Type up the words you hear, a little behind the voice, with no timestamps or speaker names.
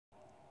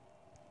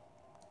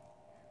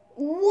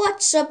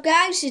What's up,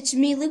 guys? It's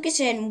me, Lucas,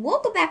 and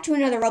welcome back to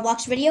another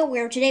Roblox video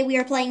where today we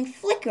are playing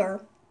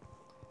Flicker,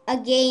 a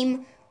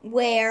game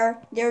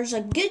where there's a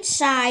good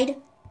side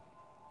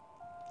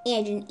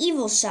and an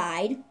evil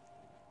side,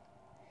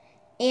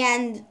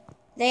 and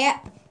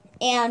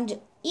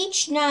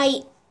each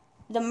night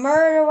the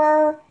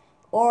murderer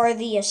or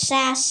the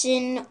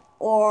assassin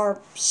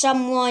or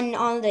someone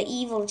on the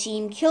evil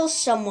team kills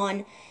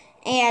someone,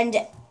 and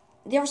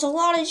there's a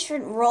lot of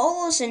different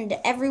roles, and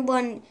every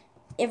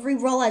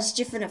role has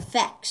different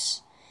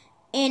effects.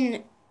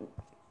 And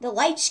the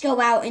lights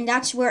go out, and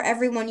that's where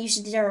everyone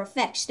uses their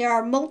effects. There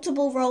are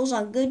multiple roles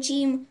on good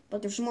team,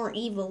 but there's more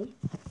evil,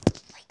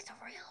 like the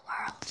real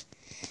world.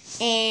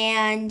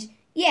 And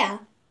yeah,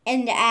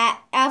 and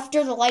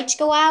after the lights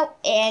go out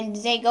and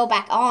they go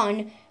back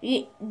on,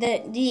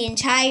 the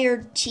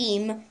entire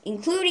team,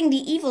 including the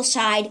evil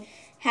side,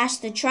 has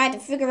to try to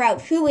figure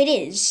out who it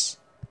is.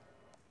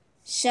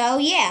 So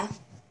yeah,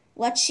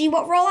 let's see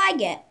what role I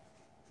get.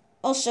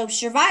 Also,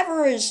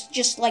 Survivor is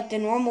just like the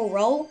normal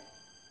role.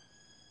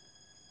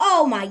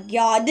 Oh my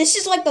god, this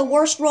is like the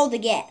worst role to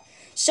get.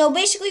 So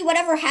basically,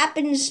 whatever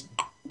happens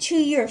to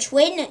your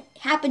twin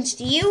happens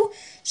to you.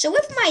 So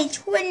if my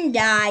twin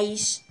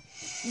dies,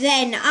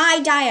 then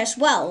I die as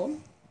well.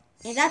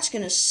 And that's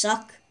gonna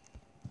suck.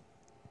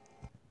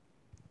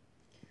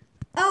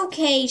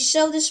 Okay,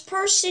 so this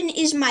person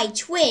is my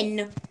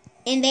twin,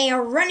 and they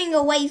are running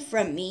away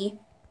from me.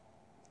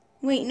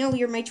 Wait, no,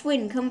 you're my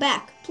twin. Come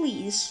back,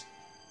 please.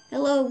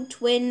 Hello,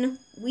 twin.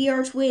 We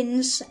are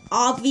twins,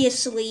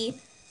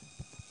 obviously.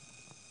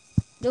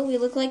 Don't we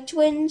look like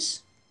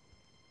twins?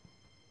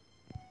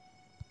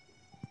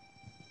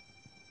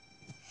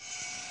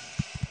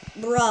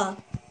 Bruh.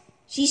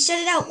 She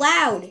said it out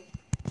loud.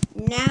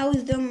 Now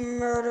the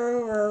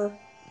murderer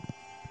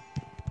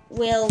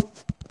will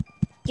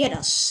get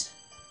us.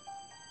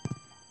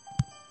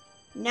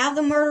 Now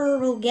the murderer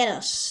will get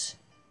us.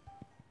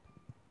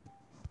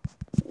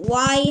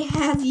 Why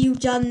have you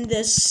done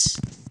this?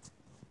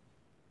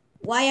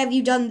 Why have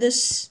you done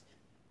this?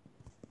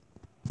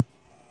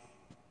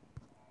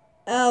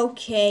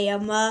 Okay,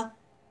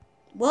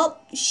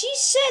 well, she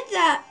said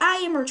that I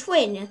am her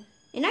twin,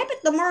 and I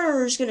bet the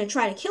murderer is gonna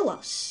try to kill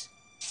us.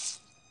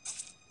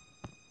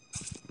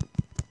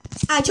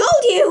 I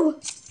told you!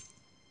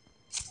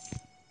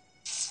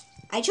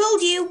 I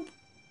told you!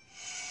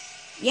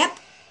 Yep.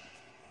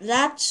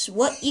 That's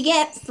what you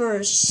get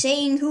for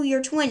saying who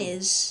your twin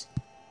is.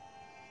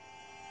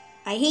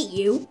 I hate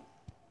you.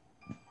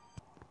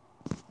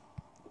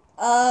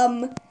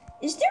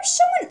 Is there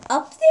someone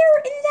up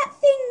there in that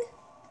thing?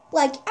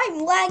 Like,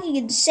 I'm lagging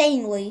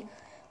insanely,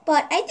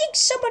 but I think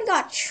someone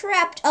got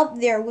trapped up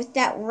there with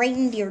that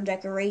reindeer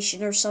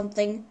decoration or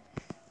something.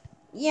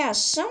 Yeah,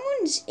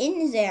 someone's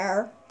in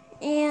there,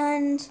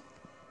 and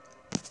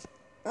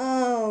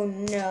oh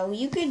no,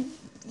 you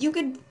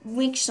could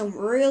make some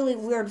really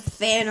weird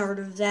fan art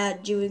of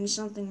that doing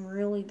something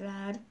really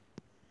bad.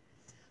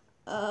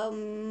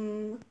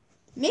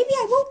 Maybe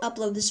I won't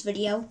upload this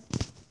video.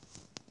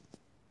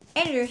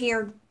 Editor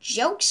here,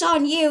 joke's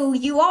on you,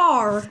 you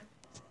are.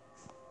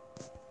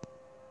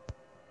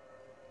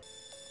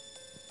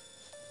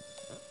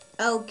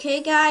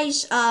 Okay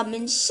guys,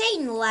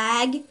 insane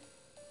lag.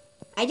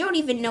 I don't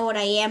even know what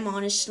I am,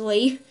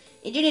 honestly.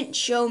 It didn't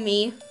show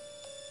me.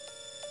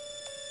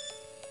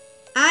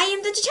 I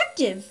am the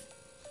detective.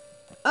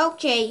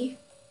 Okay.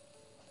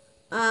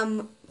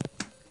 I'm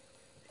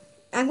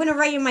gonna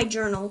write in my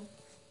journal.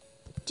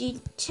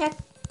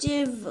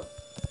 Detective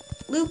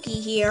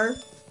Lukey here.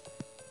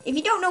 If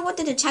you don't know what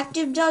the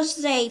detective does,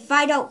 they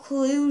find out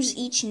clues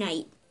each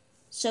night.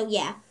 So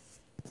yeah,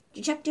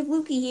 Detective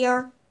Lukey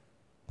here.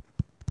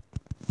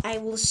 I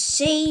will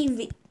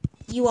save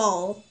you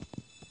all.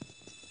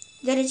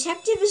 The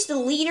detective is the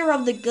leader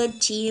of the good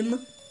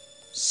team.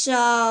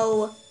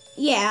 So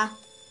yeah.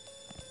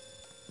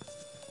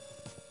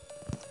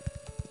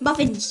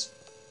 Muffins.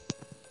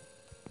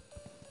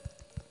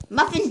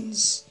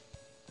 Muffins.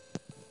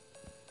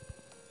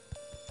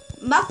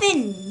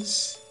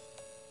 Muffins.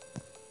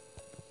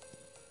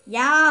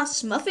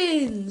 Yes,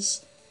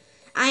 muffins.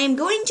 I am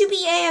going to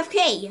be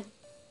AFK,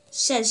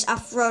 says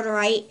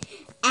Aphrodite,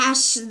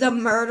 as the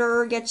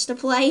murderer gets to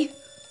play.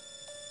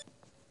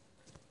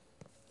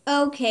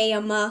 Okay,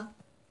 Emma.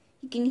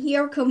 You can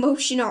hear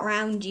commotion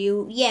around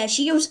you. Yeah,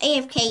 she goes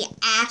AFK,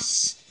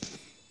 ass.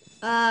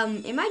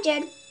 Am I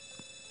dead?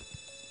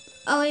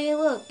 Oh, hey,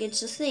 look,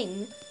 it's a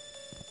thing.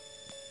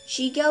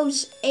 She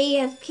goes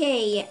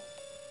AFK,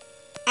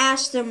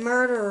 as the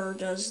murderer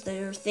does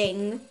their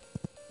thing.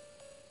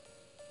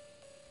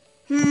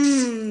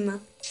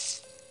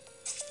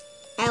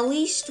 At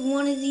least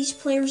one of these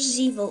players is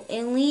evil.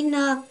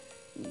 Elena,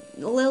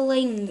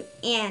 Lilling,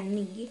 and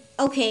me.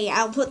 Okay,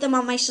 I'll put them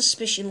on my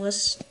suspicion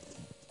list.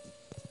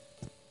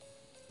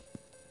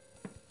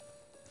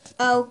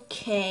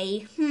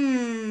 Okay,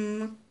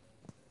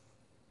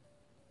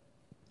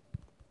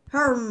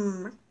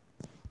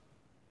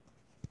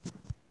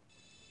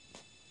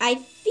 I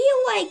feel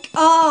like,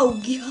 oh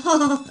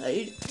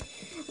god.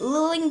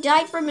 Lilling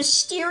died from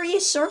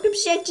mysterious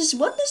circumstances.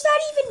 What does that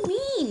even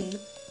mean?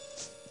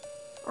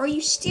 Are you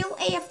still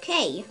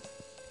AFK?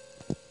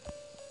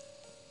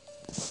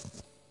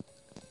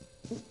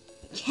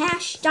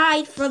 Cash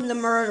died from the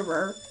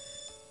murderer.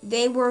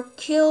 They were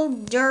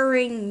killed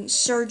during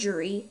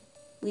surgery.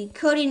 We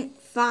couldn't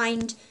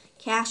find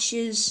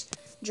Cash's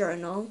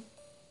journal.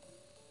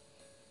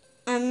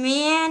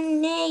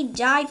 Amanda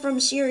died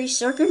from serious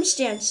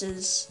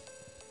circumstances.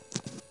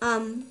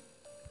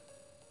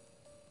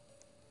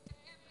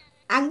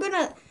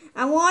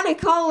 I want to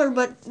call her,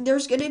 but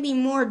there's gonna be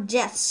more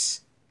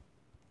deaths.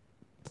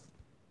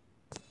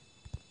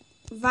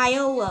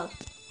 Viola,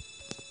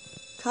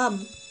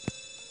 come.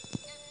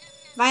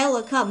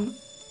 Viola, come.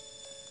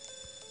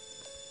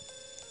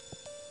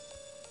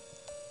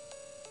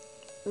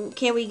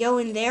 Can we go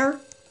in there?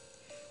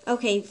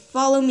 Okay,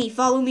 follow me,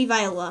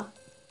 Viola.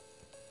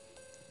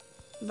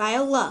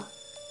 Viola.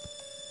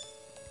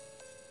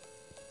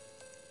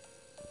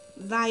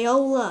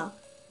 Viola.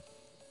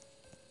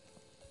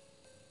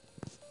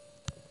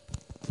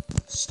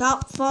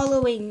 Stop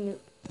following.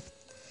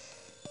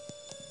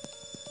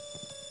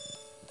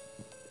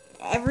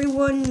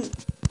 Everyone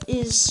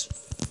is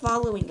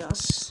following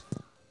us.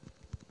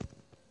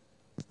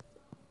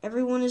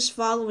 Everyone is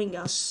following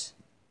us.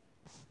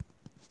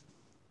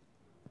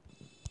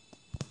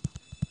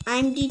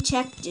 I'm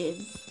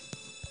detective.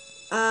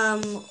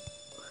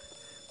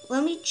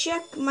 Let me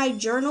check my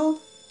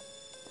journal.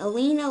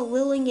 Alina,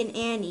 Lilling, and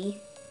Annie.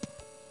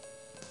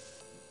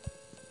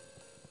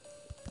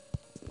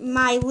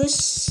 My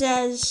list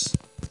says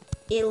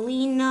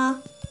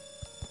Alina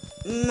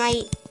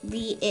might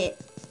be it.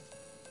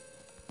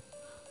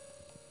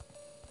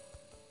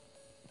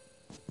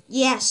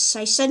 Yes,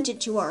 I sent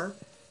it to her.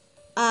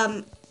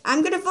 I'm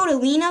gonna vote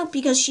Alina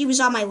because she was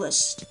on my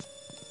list.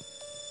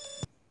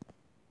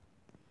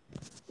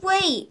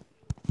 Wait,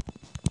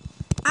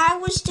 I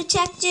was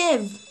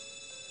detective.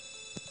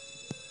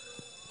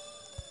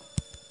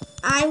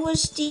 I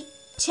was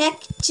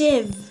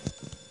detective.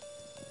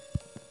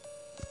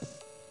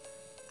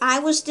 I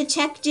was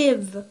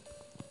detective.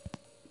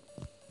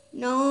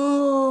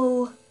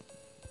 No.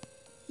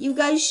 You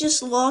guys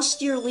just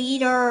lost your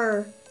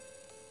leader.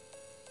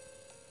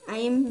 I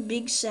am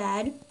big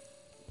sad.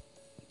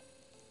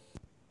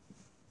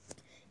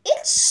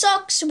 It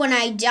sucks when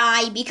I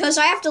die because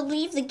I have to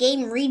leave the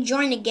game,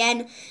 rejoin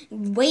again,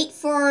 wait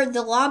for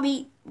the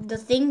lobby, the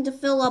thing to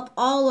fill up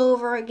all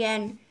over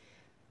again.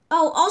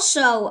 Oh,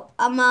 also,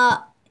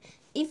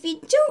 if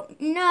you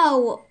don't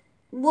know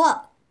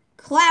what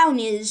clown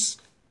is,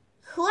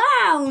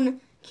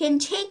 clown can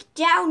take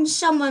down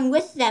someone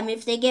with them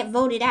if they get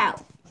voted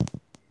out.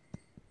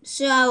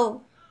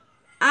 So,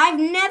 I've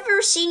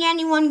never seen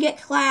anyone get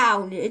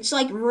clowned. It's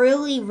like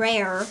really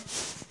rare.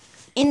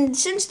 And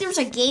since there's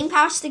a game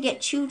pass to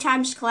get 2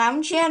 times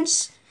clown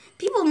chance,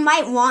 people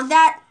might want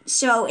that.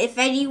 So if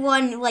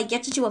anyone like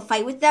gets into a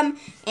fight with them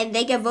and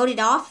they get voted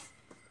off,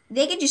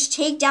 they can just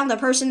take down the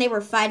person they were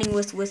fighting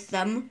with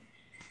them.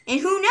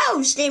 And who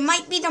knows, they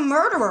might be the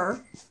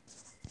murderer.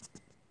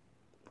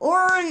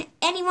 Or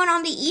anyone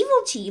on the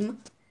evil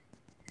team.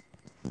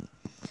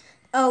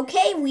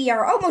 Okay, we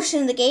are almost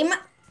in the game.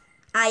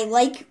 I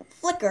like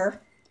Flicker.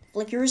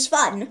 Flicker is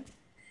fun.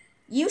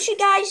 You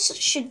guys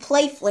should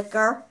play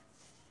Flicker.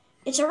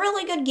 It's a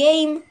really good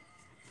game.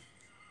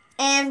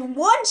 And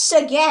once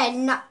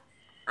again,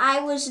 I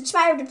was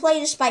inspired to play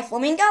this by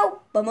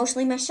Flamingo, but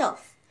mostly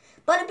myself.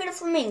 But a bit of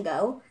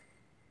Flamingo.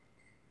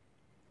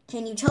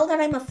 Can you tell that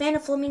I'm a fan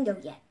of Flamingo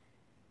yet?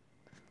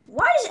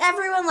 Why does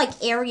everyone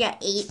like Area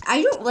 8?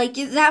 I don't like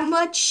it that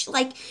much.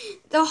 Like,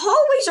 the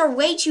hallways are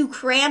way too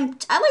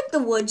cramped. I like the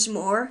woods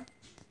more.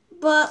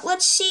 But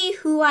let's see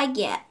who I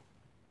get.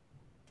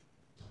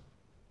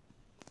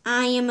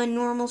 I am a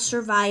normal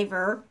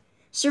survivor.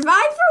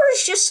 Survivor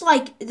is just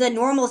like the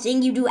normal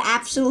thing. You do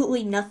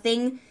absolutely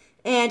nothing.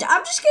 And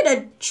I'm just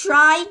gonna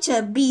try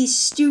to be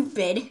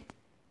stupid.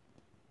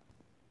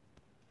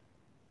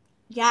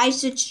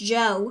 Guys, it's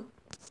Joe.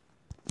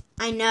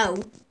 I know.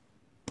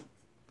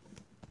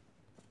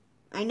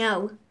 I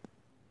know.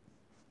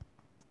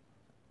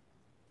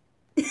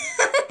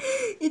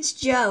 It's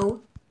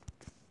Joe.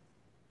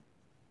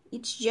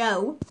 It's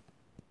Joe.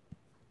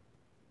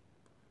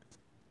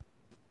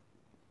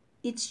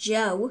 It's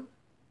Joe.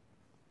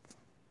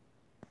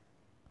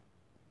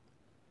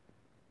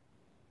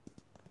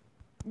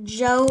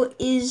 Joe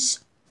is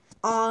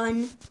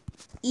on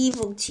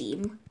evil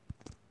team.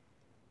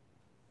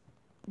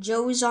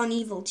 Joe is on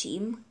evil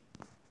team.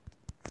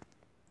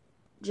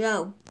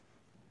 Joe.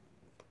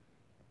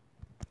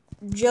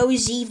 Joe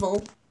is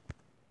evil.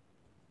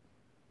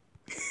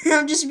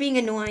 I'm just being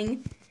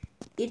annoying.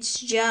 It's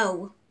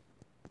Joe.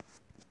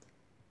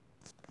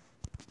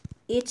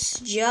 It's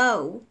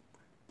Joe.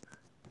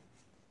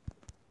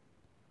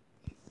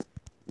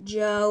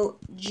 Joe.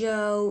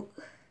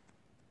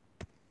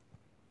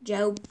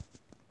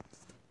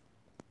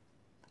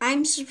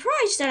 I'm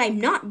surprised that I'm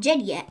not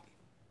dead yet.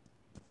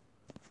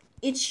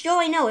 It's Joe,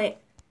 I know it.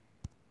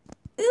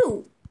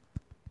 Ooh,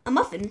 a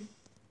muffin.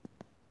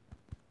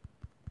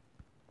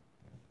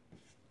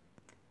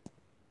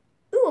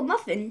 a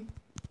muffin.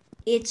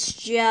 It's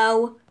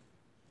Joe.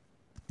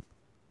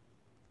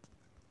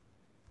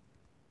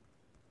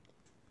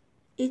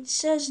 It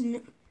says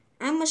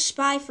I'm a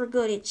spy for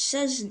good. It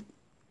says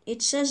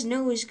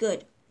no is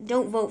good.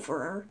 Don't vote for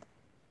her.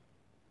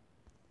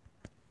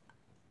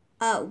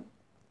 Oh.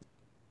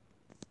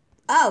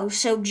 Oh,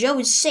 so Joe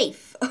is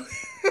safe.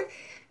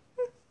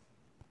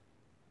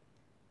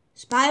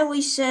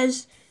 Spiley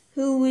says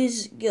who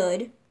is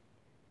good.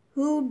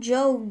 Who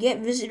Joe get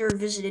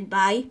visited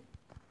by?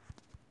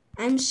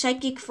 I'm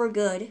psychic for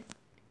good.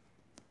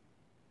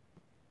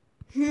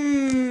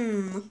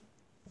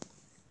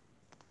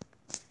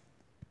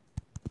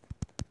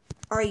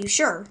 Are you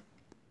sure?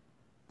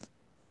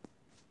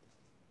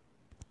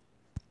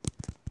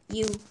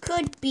 You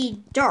could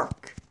be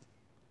dark.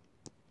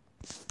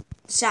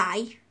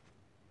 Sigh.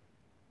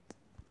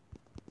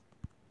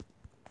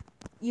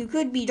 You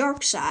could be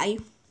dark, Sigh.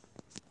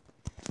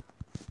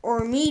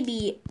 Or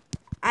maybe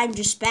I'm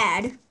just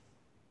bad.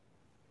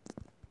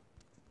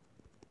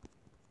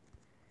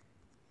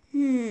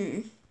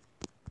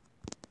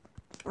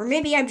 Or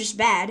maybe I'm just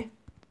bad.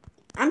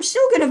 I'm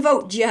still gonna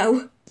vote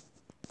Joe.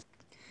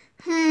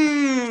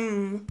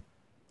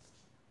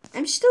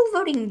 I'm still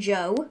voting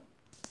Joe.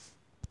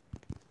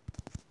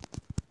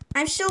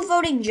 I'm still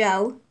voting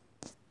Joe.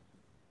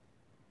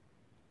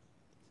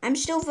 I'm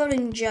still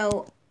voting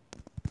Joe.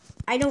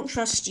 I don't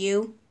trust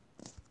you.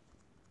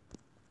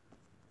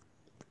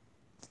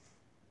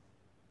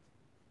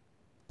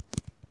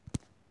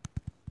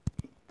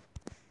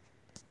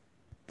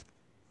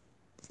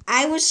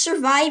 I was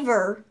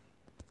Survivor.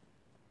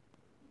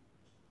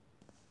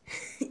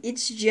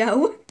 It's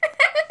Joe.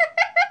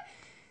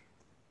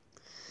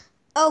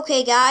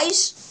 Okay,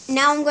 guys.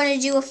 Now I'm going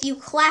to do a few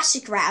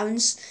classic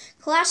rounds.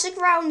 Classic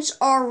rounds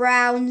are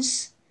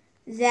rounds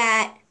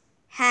that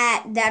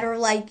are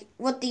like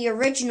what the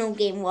original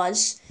game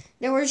was.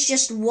 There was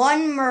just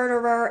one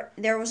murderer,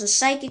 there was a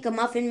psychic, a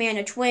muffin man,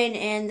 a twin,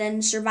 and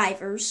then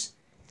survivors.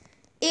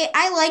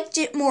 I liked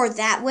it more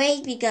that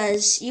way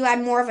because you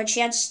had more of a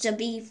chance to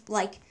be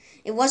like,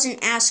 it wasn't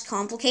as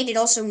complicated.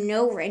 Also,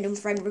 no random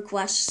friend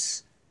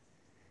requests.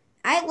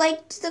 I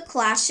liked the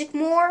classic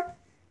more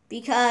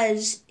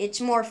because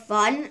it's more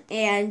fun,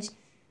 and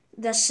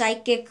the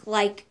psychic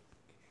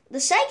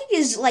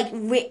is like,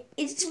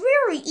 it's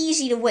very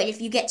easy to win if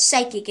you get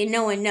psychic and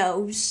no one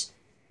knows.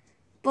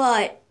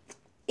 But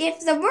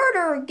if the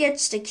murderer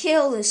gets to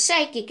kill the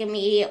psychic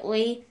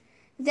immediately,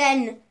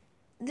 then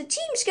the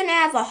team's gonna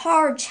have a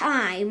hard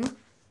time.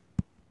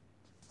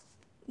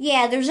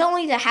 Yeah, there's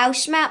only the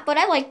house map, but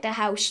I like the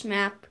house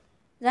map.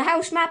 The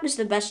house map is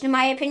the best in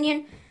my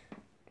opinion.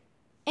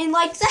 And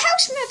like, the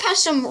house map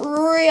has some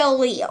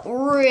really,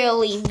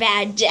 really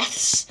bad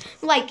deaths.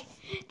 Like,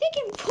 they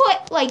can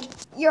put like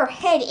your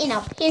head in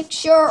a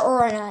picture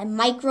or in a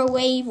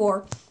microwave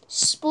or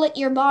split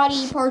your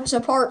body parts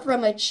apart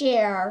from a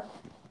chair.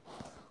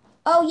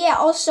 Oh yeah,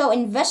 also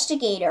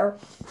investigator.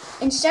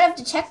 Instead of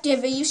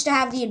detective, it used to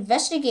have the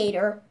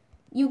investigator.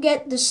 You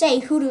get to say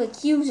who to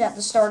accuse at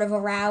the start of a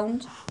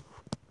round.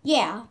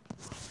 Yeah.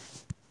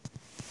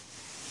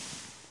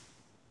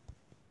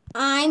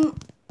 I'm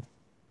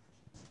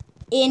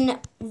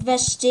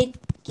investigator.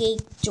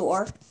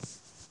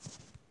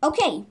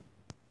 Okay.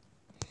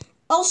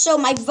 Also,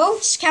 my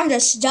votes count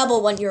as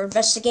double when you're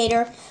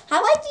investigator.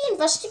 I like the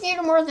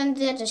investigator more than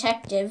the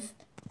detective.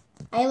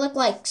 I look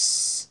like...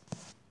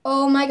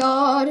 Oh my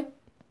god.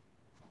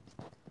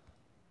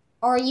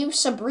 Are you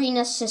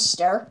Sabrina's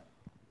sister?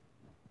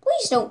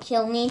 Please don't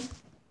kill me.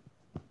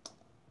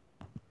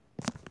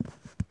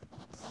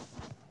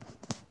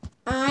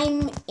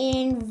 I'm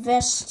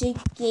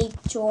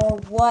investigator.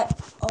 What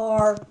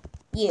are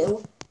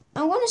you?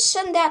 I'm going to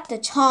send that to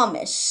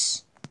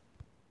Thomas.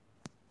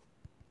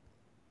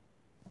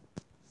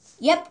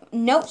 Yep,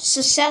 note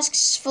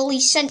successfully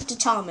sent to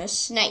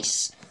Thomas.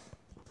 Nice.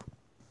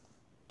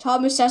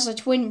 Thomas has a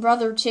twin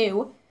brother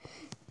too.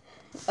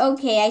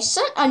 Okay, I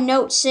sent a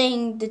note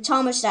saying to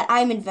Thomas that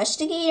I'm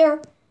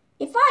investigator.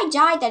 If I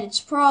die, then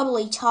it's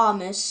probably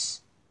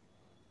Thomas.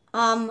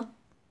 I'm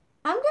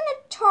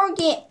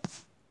gonna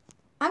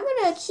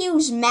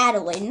accuse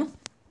Madeline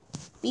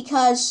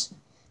because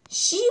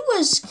she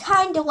was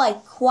kind of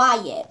like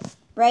quiet,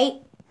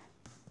 right?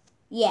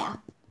 Yeah.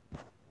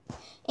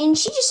 And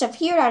she just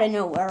appeared out of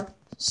nowhere.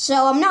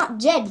 So I'm not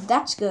dead.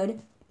 That's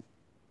good.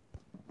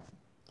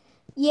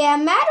 Yeah,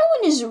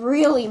 Madeline is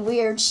really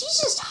weird. She's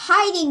just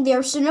hiding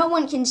there so no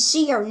one can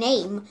see her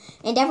name.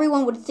 And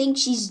everyone would think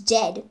she's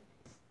dead.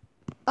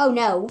 Oh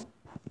no.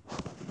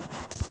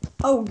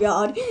 Oh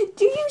god.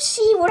 Do you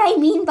see what I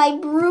mean by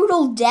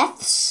brutal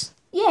deaths?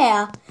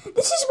 Yeah.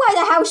 This is why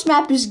the house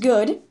map is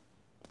good.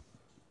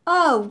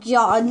 Oh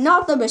god,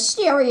 not the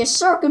mysterious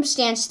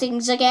circumstance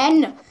things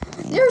again.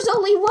 There's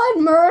only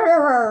one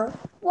murderer.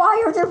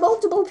 Why are there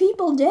multiple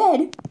people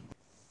dead?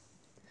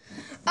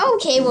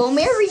 Okay, well,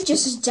 Mary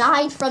just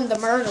died from the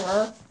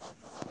murderer.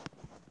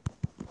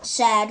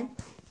 Sad.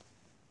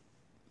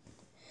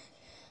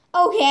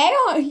 Okay,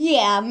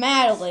 yeah,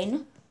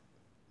 Madeline.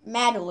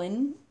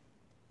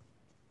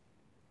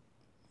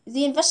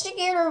 The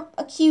investigator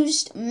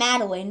accused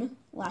Madeline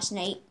last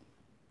night.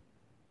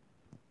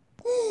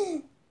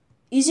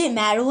 Is it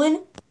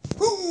Madeline?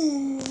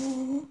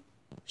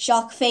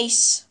 Shock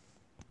face.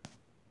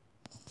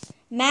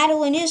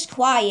 Madeline is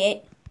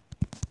quiet.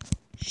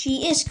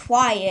 She is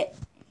quiet.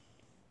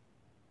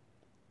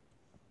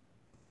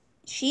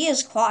 She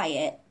is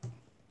quiet.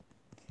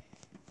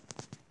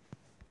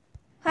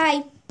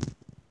 Hi.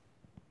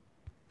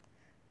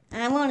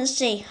 I want to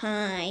say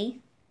hi.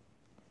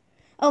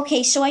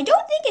 Okay, so I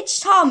don't think it's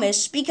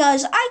Thomas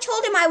because I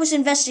told him I was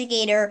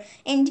investigator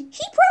and he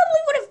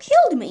probably would have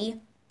killed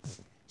me.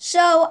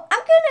 So I'm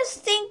gonna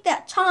think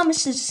that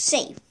Thomas is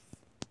safe.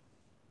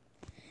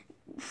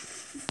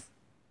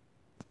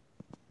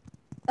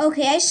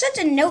 Okay, I sent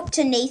a note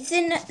to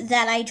Nathan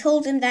that I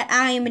told him that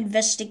I am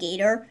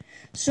investigator.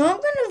 So I'm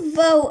gonna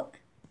vote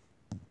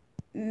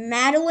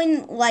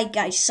Madeline like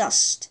I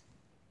sussed.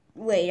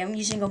 Wait, I'm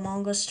using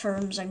Among Us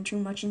terms. I'm too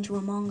much into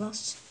Among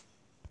Us.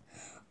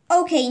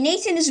 Okay,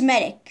 Nathan is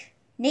medic.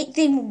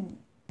 Nathan...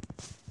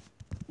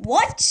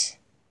 What?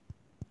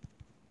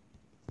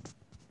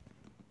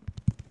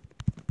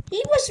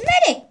 He was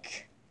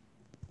medic.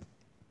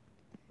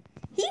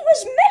 He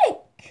was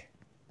medic.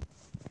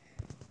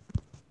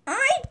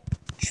 I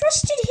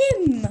trusted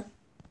him.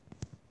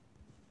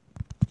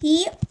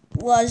 He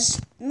was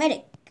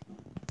medic.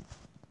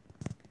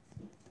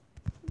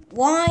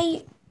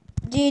 Why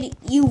did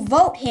you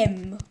vote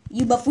him,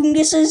 you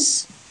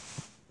buffoonguses?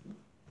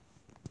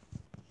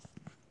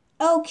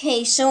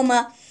 Okay,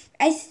 Soma,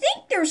 I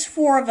think there's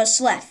 4 of us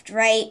left,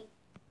 right?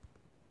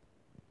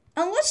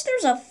 Unless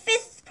there's a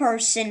 5th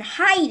person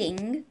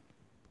hiding.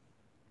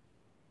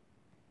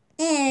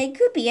 It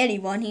could be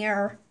anyone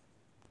here.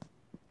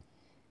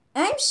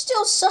 I'm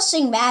still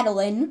sussing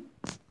Madeline.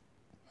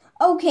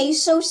 Okay,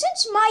 so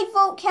since my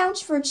vote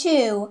counts for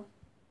 2,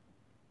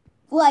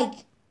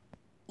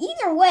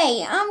 either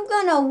way, I'm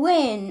gonna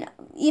win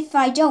if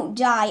I don't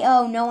die.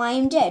 Oh no, I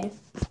am dead.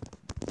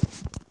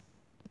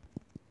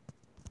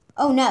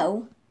 Oh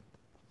no.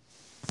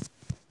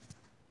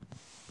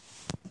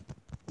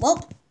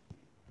 Well,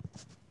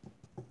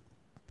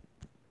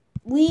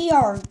 we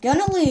are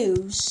gonna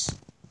lose.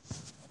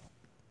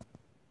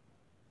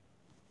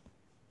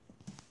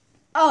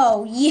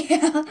 Oh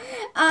yeah,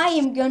 I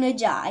am gonna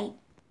die.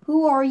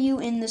 Who are you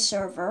in the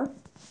server?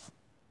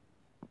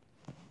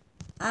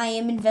 I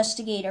am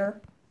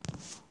investigator.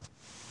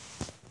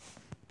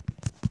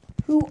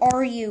 Who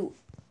are you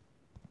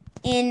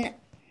in...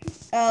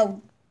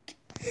 Oh.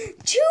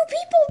 2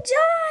 people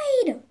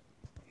died!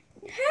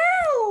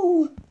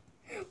 How?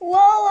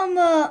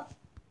 Well,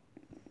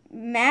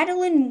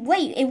 Madeline...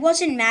 Wait, it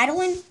wasn't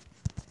Madeline?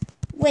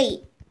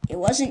 Wait, it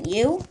wasn't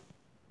you?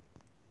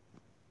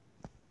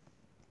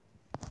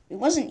 It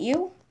wasn't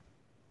you?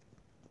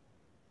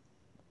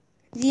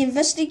 The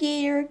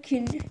investigator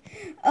can...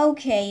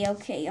 Okay,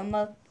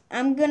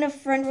 I'm gonna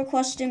friend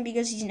request him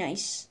because he's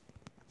nice.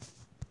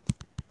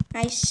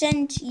 I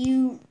sent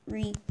you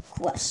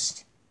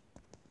request.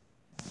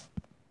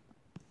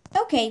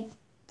 Okay.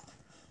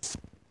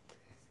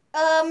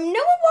 No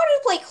one wanted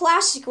to play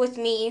classic with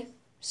me,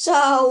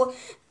 so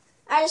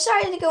I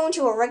decided to go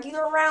into a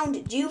regular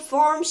round, do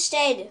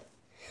Farmstead.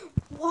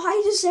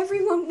 Why does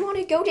everyone want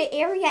to go to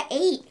Area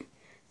 8?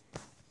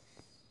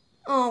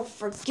 Oh,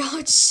 for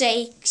God's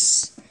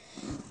sakes.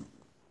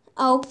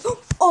 Oh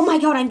my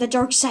God, I'm the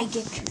Dark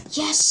Psychic.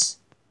 Yes.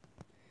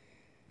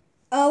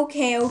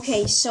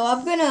 Okay, so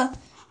I'm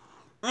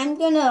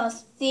gonna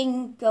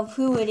think of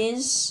who it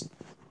is.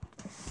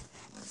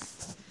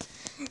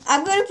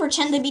 I'm gonna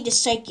pretend to be the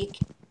psychic.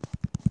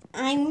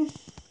 I'm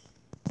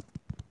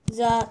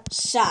the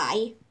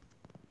Psy.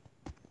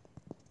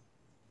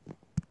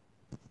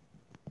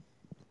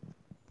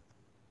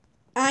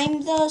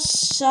 I'm the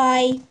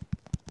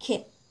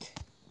psychic.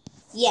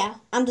 Yeah,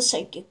 I'm the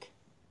psychic.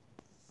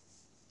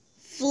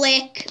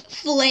 Flick,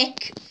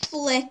 flick,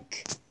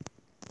 flick.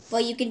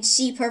 But you can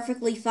see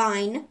perfectly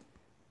fine.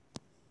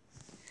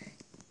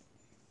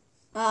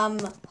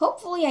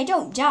 Hopefully I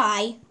don't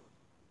die.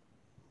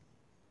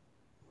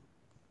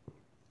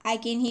 I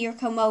can hear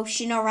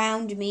commotion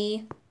around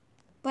me,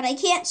 but I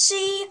can't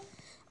see.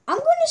 I'm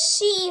going to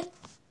see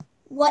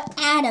what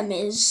Adam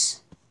is.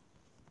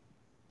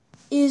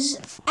 Is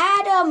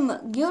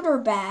Adam good or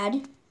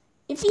bad?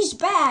 If he's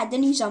bad,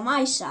 then he's on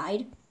my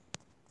side.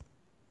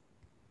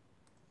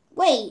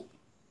 Wait,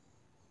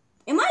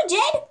 am I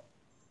dead?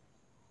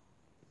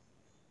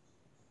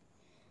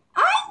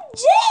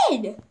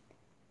 I'm dead!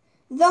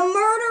 The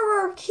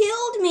murderer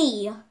killed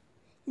me.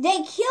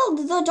 They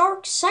killed the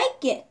Dark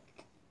Psychic.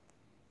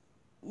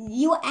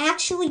 You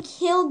actually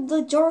killed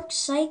the Dark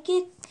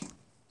Psychic?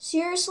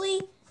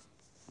 Seriously?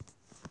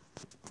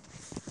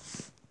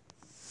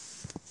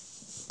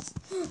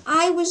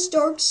 I was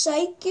Dark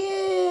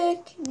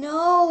Psychic.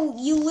 No,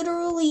 you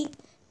literally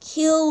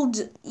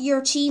killed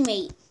your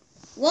teammate.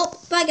 Well,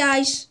 bye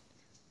guys.